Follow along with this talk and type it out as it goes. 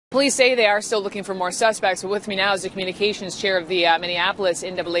Police say they are still looking for more suspects, but with me now is the communications chair of the Minneapolis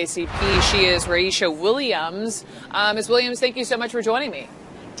NAACP. She is Raisha Williams. Ms. Williams, thank you so much for joining me.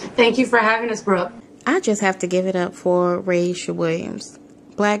 Thank you for having us, Brooke. I just have to give it up for Raisha Williams.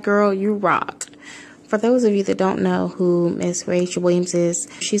 Black girl, you rock. For those of you that don't know who Ms. Raisha Williams is,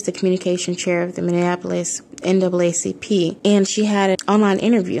 she's the communication chair of the Minneapolis NAACP, and she had an online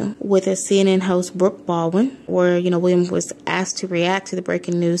interview with a CNN host, Brooke Baldwin, where, Williams was asked to react to the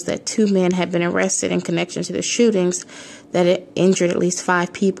breaking news that 2 men had been arrested in connection to the shootings that had injured at least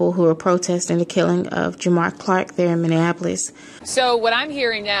 5 people who were protesting the killing of Jamar Clark there in Minneapolis. So what I'm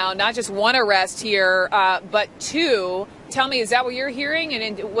hearing now, not just 1 arrest here, but 2. Tell me, is that what you're hearing?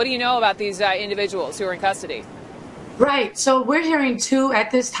 And what do you know about these individuals who are in custody? Right. So we're hearing 2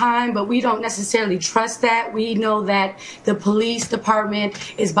 at this time, but we don't necessarily trust that. We know that the police department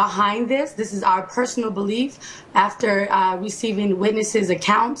is behind this. This is our personal belief after receiving witnesses'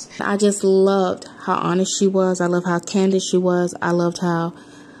 accounts. I just loved how honest she was. I love how candid she was. I loved how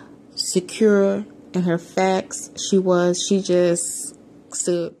secure in her facts she was. She just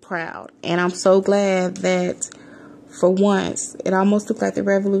stood proud. And I'm so glad that for once, it almost looked like the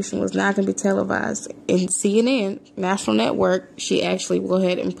revolution was not going to be televised. In CNN, national network, she actually will go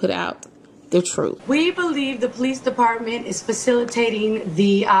ahead and put out the truth. We believe the police department is facilitating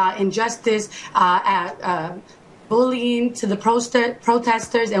the injustice bullying to the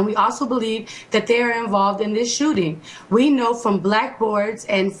protesters, and we also believe that they are involved in this shooting. We know from blackboards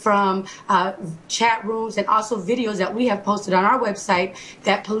and from chat rooms and also videos that we have posted on our website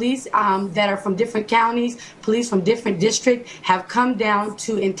that police that are from different counties, police from different districts have come down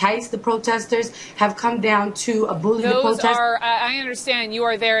to entice the protesters, have come down to bully the protesters. I understand you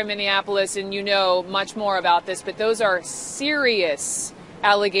are there in Minneapolis and you know much more about this, but those are serious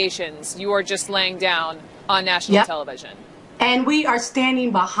allegations you are just laying down on national television. And we are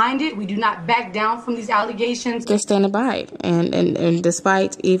standing behind it. We do not back down from these allegations. They're standing by it. And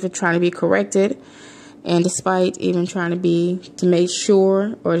despite even trying to be corrected, and despite even trying to make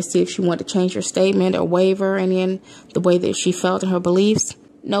sure or to see if she wanted to change her statement or waver and in the way that she felt in her beliefs,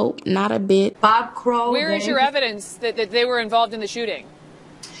 nope, not a bit. Bob Crow. Where is your evidence that they were involved in the shooting?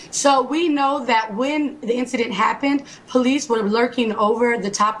 So we know that when the incident happened, police were lurking over the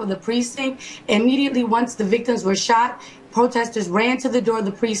top of the precinct. Immediately once the victims were shot, protesters ran to the door of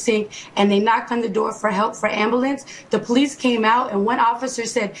the precinct and they knocked on the door for help for ambulance. The police came out and one officer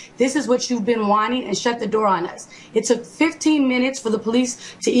said, "This is what you've been wanting," and shut the door on us. It took 15 minutes for the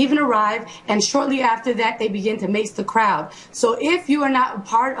police to even arrive, and shortly after that they began to mace the crowd. So if you are not a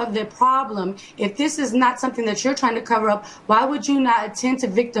part of the problem, if this is not something that you're trying to cover up, why would you not attend to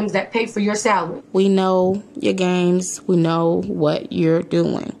victims that pay for your salary? We know your games. We know what you're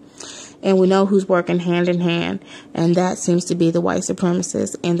doing. And we know who's working hand in hand, and that seems to be the white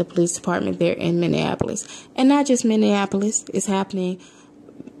supremacists and the police department there in Minneapolis. And not just Minneapolis, it's happening,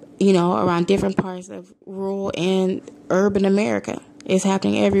 around different parts of rural and urban America. It's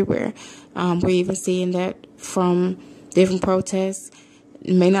happening everywhere. We're even seeing that from different protests.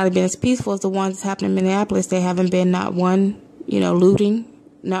 It may not have been as peaceful as the ones that's happening in Minneapolis. There haven't been not one, looting,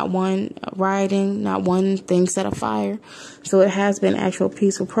 not one rioting, not one thing set afire. So it has been actual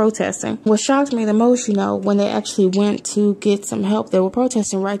peaceful protesting. What shocked me the most, when they actually went to get some help, they were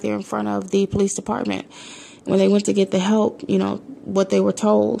protesting right there in front of the police department. When they went to get the help, what they were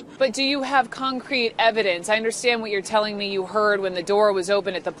told. But do you have concrete evidence? I understand what you're telling me you heard when the door was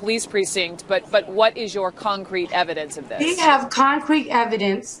open at the police precinct, but what is your concrete evidence of this? We have concrete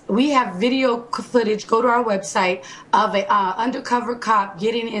evidence. We have video footage, go to our website, of an undercover cop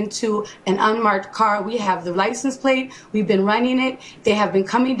getting into an unmarked car. We have the license plate. We've been running it. They have been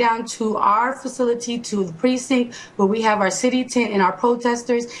coming down to our facility, to the precinct, where we have our city tent and our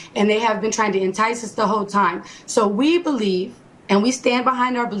protesters, and they have been trying to entice us the whole time. So we believe, and we stand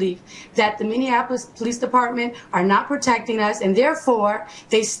behind our belief, that the Minneapolis Police Department are not protecting us, and therefore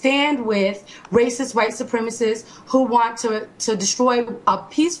they stand with racist white supremacists who want to destroy a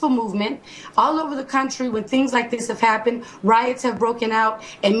peaceful movement all over the country. When things like this have happened, riots have broken out.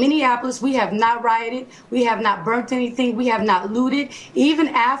 In Minneapolis, we have not rioted, we have not burnt anything, we have not looted. Even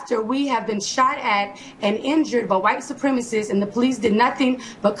after we have been shot at and injured by white supremacists and the police did nothing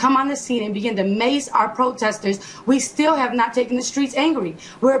but come on the scene and begin to mace our protesters, we still have not taken the streets angry.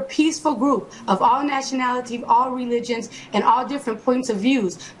 We're a peaceful group of all nationalities, all religions, and all different points of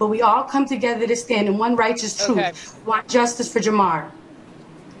views, but we all come together to stand in one righteous truth. Okay. We want justice for Jamar.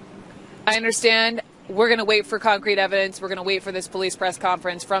 I understand. We're going to wait for concrete evidence. We're going to wait for this police press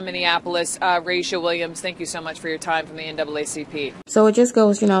conference from Minneapolis. Raisha Williams, thank you so much for your time from the NAACP. So it just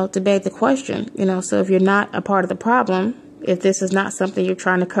goes, to beg the question, so if you're not a part of the problem, If this is not something you're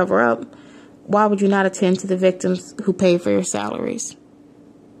trying to cover up, why would you not attend to the victims who pay for your salaries?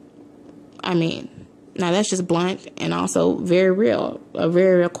 I mean, now that's just blunt and also very real, a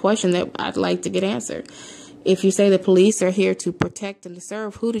very real question that I'd like to get answered. If you say the police are here to protect and to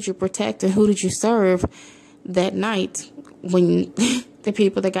serve, who did you protect and who did you serve that night when the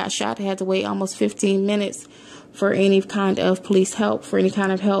people that got shot had to wait almost 15 minutes for any kind of police help, for any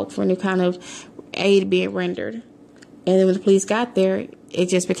kind of aid being rendered? And then when the police got there, it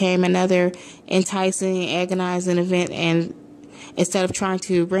just became another enticing, agonizing event. And instead of trying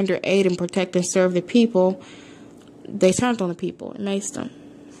to render aid and protect and serve the people, they turned on the people and maced them.